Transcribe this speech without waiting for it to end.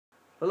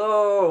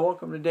Hello,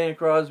 welcome to Dana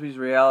Crosby's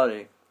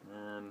Reality.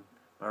 And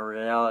my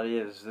reality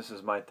is this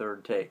is my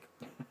third take.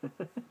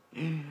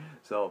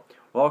 So,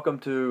 welcome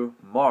to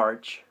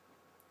March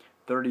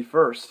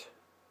 31st.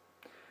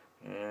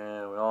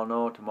 And we all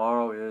know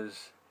tomorrow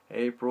is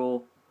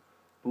April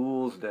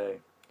Fool's Day.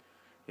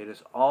 It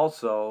is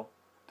also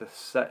the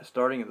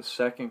starting of the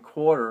second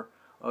quarter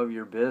of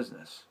your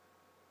business.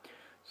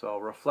 So,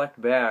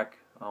 reflect back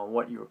on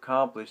what you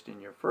accomplished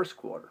in your first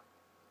quarter.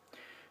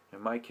 In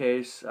my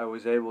case, I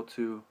was able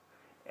to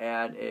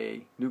add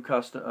a new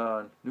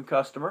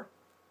customer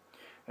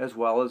as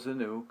well as a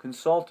new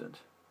consultant.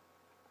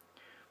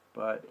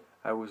 But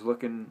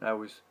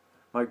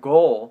my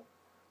goal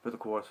for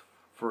the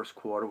first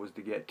quarter was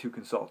to get 2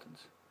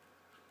 consultants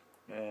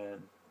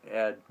and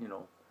add,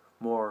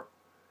 more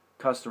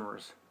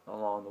customers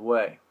along the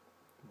way.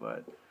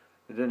 But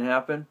it didn't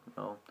happen.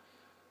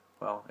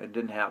 Well, it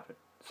didn't happen.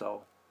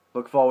 So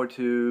look forward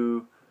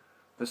to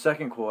the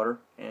second quarter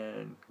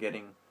and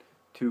getting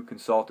 2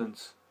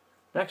 consultants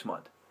next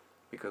month,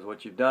 because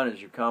what you've done is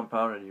you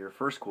compounded your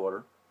first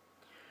quarter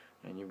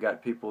and you've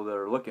got people that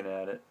are looking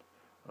at it,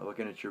 are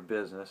looking at your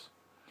business,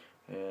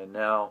 and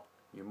now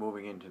you're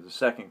moving into the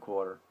second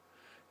quarter,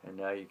 and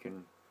now you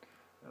can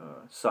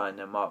sign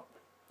them up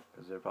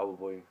because they're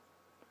probably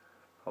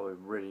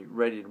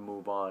ready to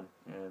move on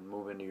and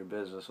move into your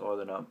business, or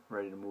they're not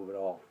ready to move at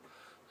all.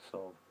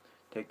 So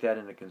take that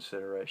into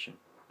consideration.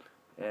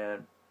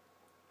 And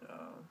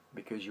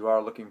because you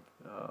are looking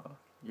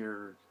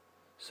your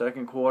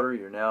second quarter,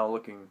 you're now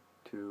looking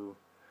to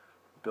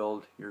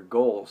build your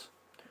goals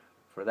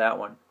for that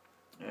one,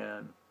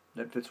 and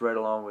that fits right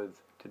along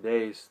with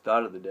today's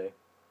thought of the day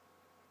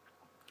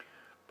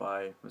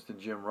by Mr.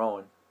 Jim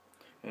Rohn,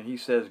 and he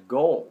says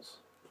goals.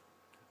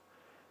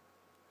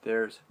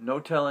 There's no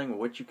telling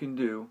what you can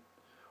do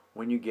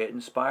when you get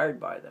inspired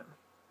by them.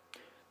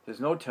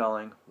 There's no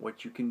telling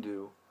what you can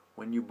do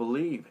when you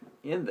believe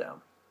in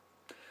them.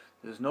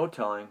 There's no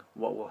telling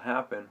what will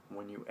happen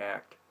when you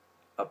act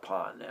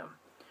upon them.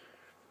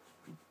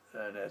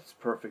 And that's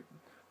perfect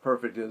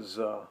as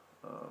for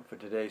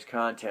today's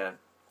content.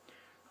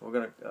 We're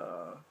going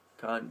to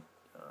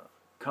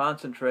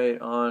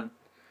concentrate on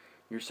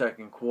your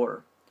second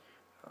quarter,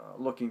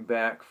 looking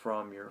back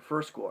from your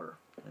first quarter.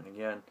 And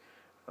again,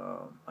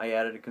 I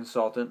added a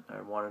consultant.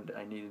 I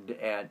needed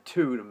to add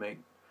 2 to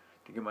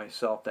give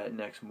myself that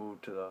next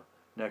move to the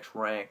next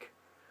rank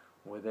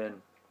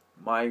within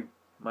my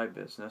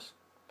business.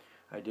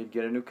 I did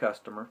get a new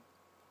customer.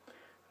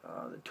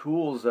 The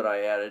tools that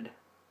I added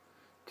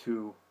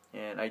to,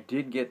 and I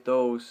did get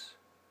those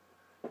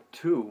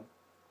 2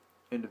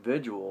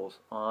 individuals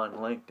on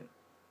LinkedIn.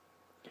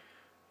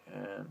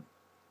 And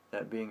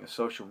that being a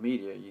social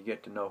media, you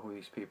get to know who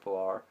these people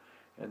are,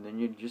 and then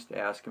you just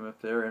ask them if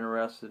they're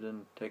interested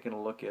in taking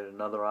a look at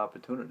another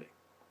opportunity.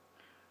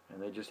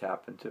 And they just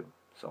happen to.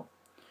 So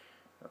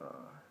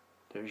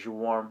there's a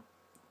warm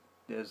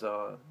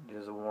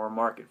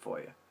market for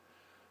you.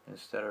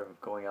 Instead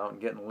of going out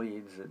and getting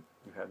leads that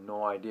you have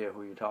no idea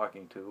who you're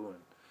talking to, and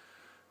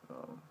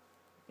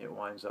it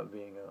winds up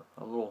being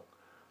a little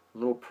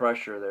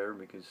pressure there,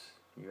 because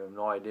you have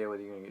no idea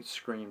whether you're going to get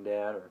screamed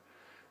at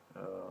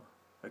or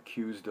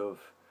accused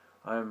of,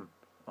 I'm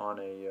on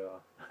a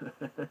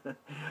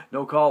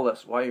no call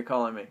list. Why are you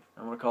calling me?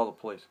 I'm going to call the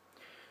police.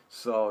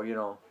 So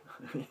you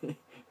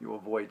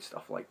avoid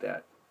stuff like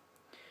that.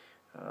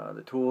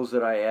 The tools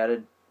that I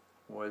added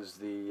was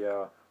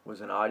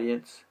an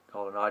audience,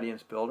 called an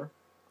audience builder.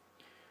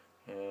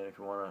 And if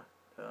you want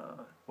to,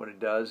 what it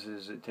does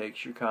is it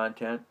takes your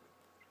content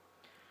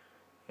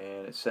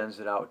and it sends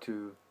it out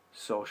to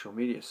social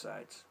media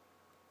sites.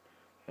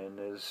 And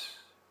there's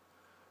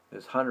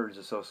hundreds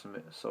of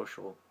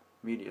social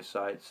media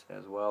sites,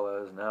 as well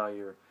as now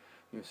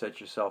you've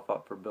set yourself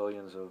up for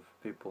billions of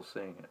people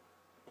seeing it.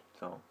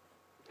 So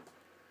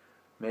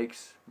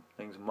makes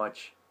things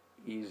much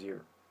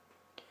easier.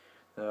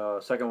 The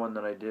second one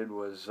that I did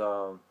was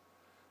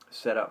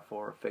set up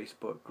for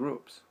Facebook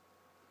groups,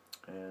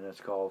 and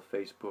it's called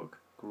Facebook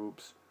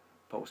Groups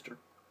Poster,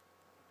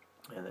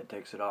 and it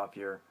takes it off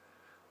your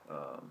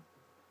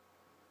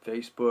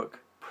Facebook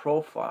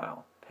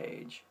profile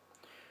page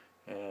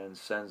and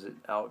sends it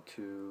out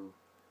to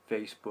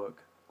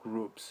Facebook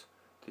groups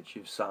that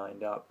you've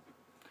signed up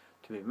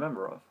to be a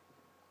member of.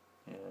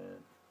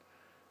 And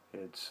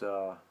it's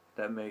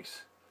that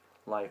makes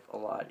life a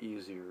lot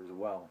easier as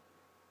well.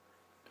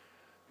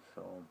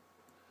 So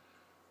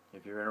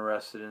if you're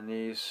interested in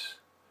these,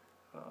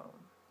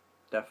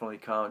 definitely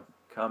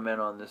comment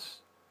on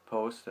this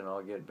post and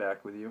I'll get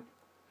back with you.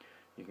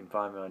 You can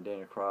find me on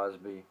Dana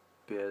Crosby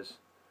Biz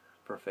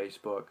for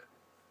Facebook,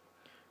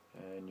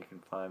 and you can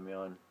find me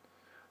on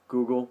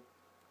Google.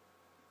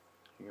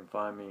 You can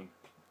find me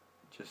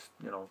just,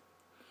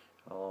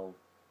 or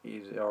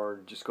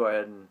just go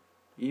ahead and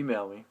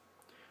email me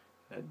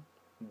at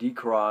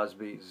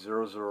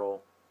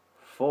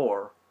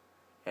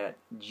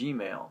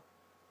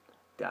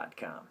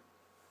dcrosby004@gmail.com,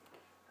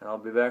 and I'll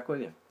be back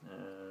with you,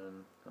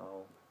 and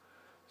I'll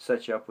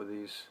set you up with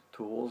these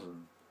tools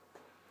and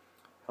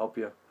help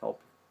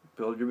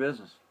build your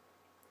business.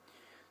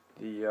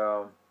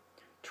 The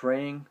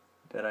training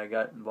that I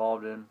got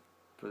involved in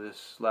for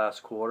this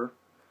last quarter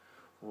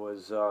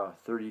was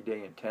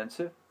 30-day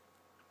intensive,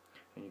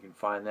 and you can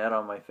find that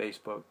on my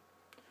Facebook.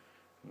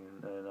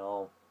 And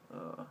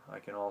I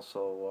can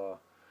also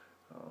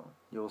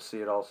you'll see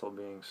it also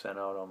being sent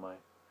out on my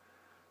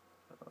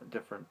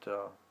different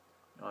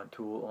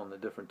on the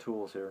different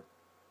tools here.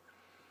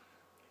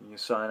 You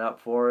sign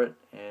up for it,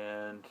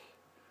 and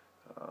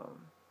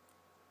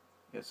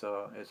it's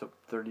a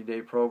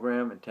 30-day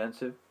program,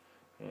 intensive,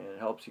 and it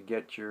helps you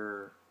get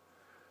your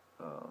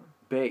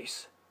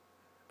base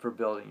for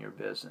building your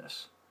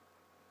business.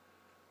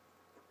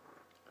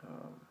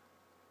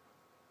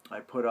 I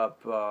put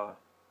up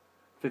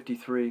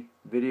 53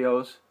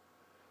 videos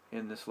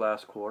in this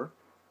last quarter,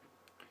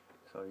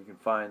 so you can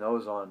find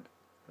those on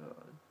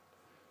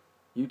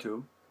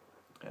YouTube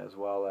as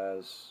well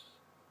as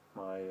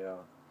my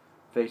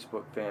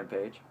Facebook fan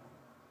page.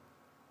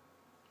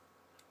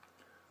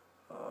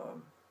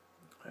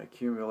 I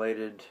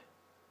accumulated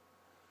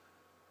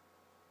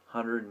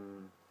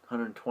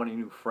 120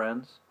 new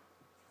friends.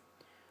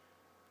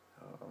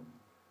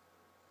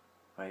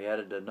 I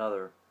added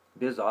another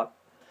BizOp,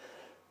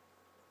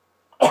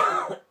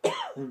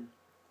 and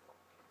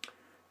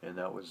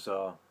that was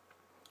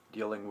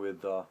dealing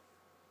with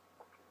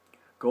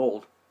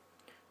gold,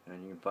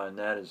 and you can find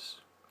that as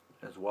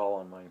well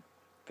on my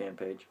fan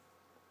page.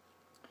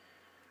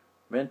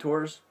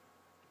 Mentors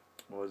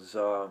was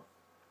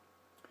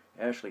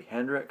Ashley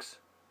Hendricks.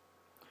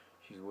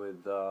 She's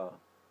with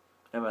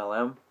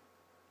MLM,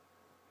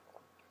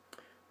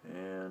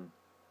 and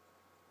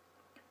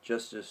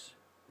Justice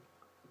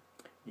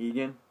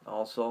Egan,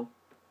 also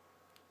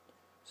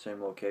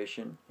same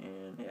location,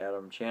 and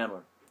Adam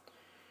Chandler.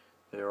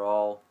 They're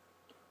all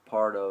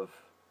part of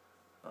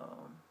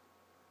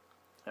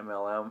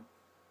MLM,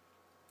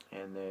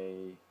 and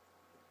they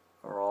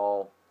are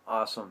all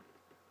awesome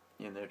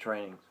in their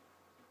trainings.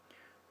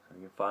 So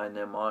you can find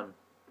them on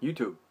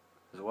YouTube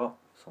as well.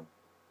 So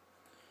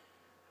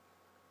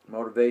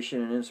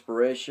motivation and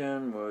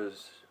inspiration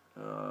was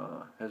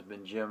has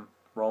been Jim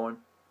Rowan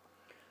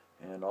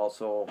and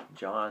also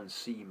John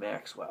C.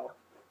 Maxwell.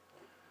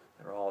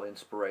 They're all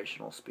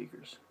inspirational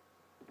speakers.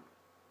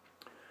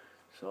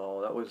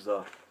 So that was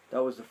the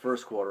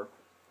first quarter,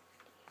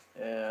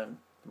 and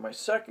my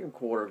second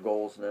quarter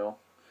goals now.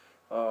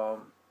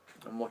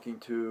 I'm looking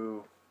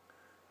to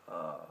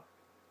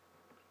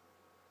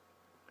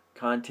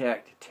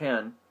contact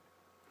 10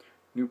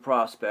 new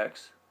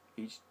prospects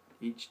each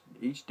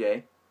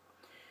day.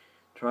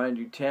 Try and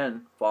do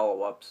 10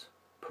 follow-ups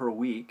per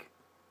week,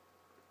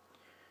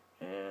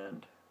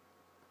 and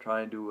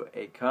try and do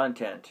a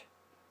content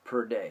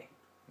per day.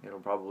 It'll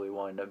probably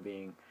wind up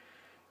being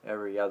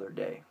every other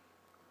day,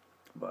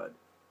 but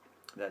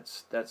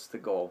that's the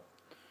goal.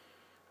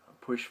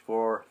 Push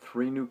for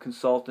 3 new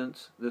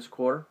consultants this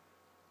quarter,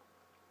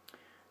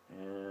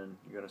 and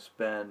you want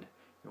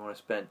to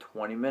spend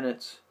 20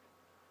 minutes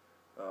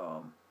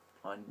on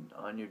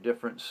your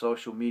different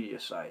social media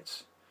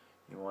sites.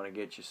 You want to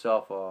get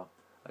yourself a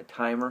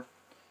timer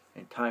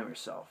and time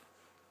yourself,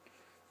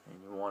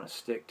 and you want to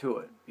stick to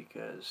it,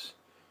 because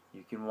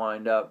you can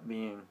wind up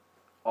being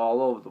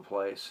all over the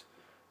place,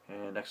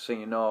 and next thing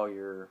you know,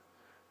 you're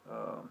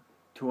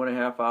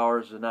 2.5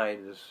 hours a night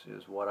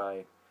is what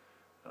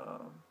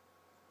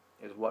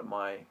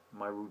my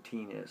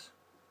routine is.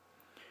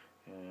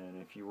 And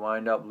if you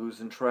wind up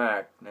losing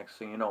track, next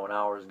thing you know, an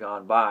hour's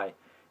gone by,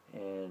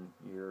 and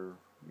you're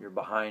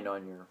behind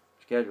on your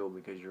schedule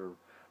because you're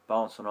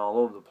bouncing all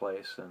over the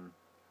place and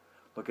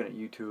looking at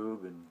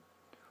YouTube and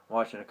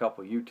watching a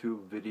couple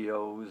YouTube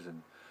videos,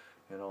 and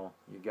you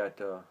got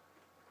to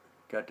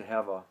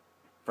have a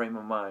frame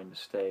of mind to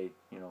stay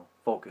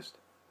focused.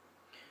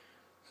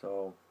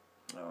 So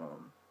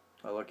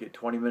I look at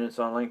 20 minutes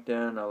on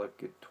LinkedIn. I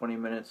look at 20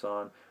 minutes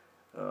on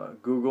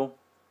Google,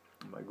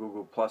 my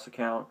Google Plus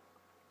account,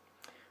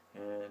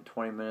 and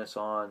 20 minutes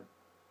on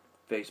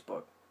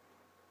Facebook.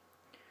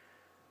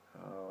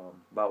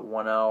 About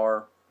 1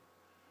 hour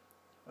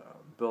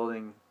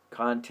building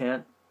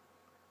content,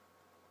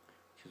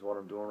 which is what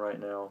I'm doing right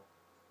now,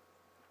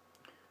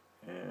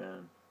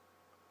 and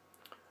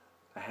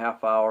a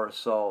half hour or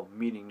so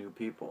meeting new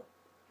people.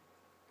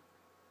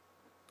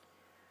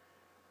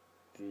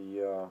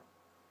 The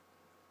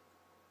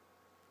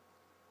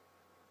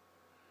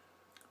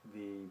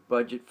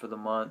budget for the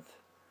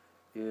month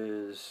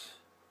is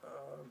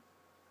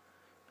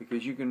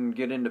because you can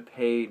get into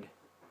paid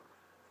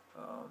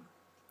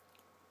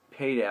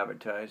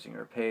advertising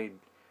or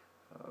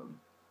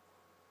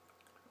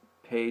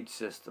paid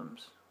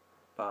systems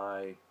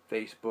by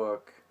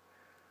Facebook.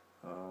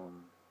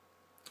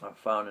 I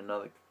found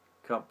another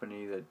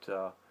company that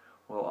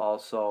will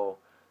also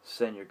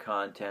send your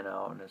content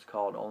out, and it's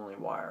called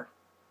OnlyWire,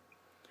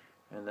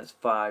 and that's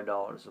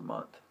 $5 a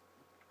month,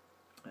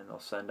 and they'll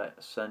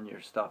send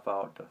your stuff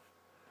out to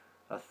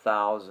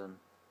 1,000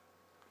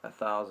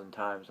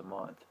 times a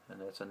month,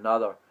 and it's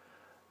another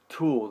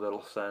tool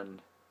that'll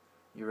send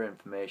your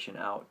information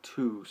out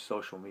to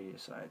social media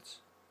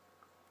sites.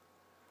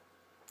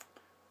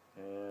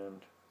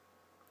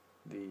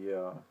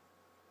 the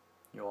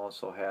you'll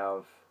also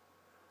have,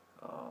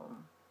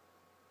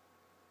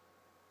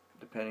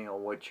 depending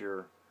on what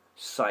your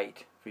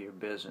site for your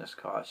business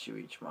costs you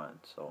each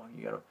month. So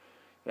you gotta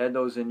add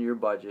those into your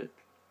budget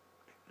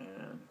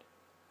and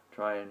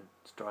try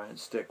and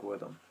stick with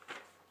them.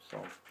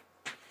 So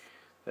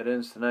that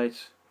ends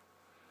tonight's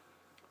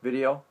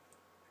video.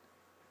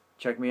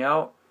 Check me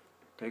out.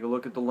 Take a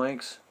look at the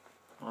links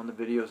on the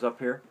videos up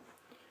here,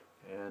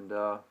 and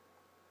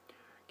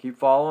keep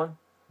following.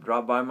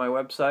 Drop by my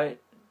website,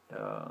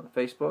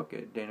 Facebook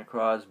at Dana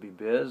Crosby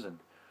Biz, and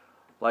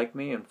like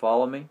me and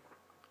follow me.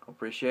 I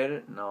appreciate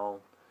it, and I'll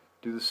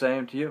do the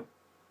same to you.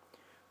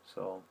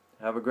 So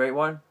have a great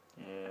one,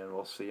 and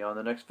we'll see you on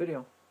the next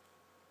video.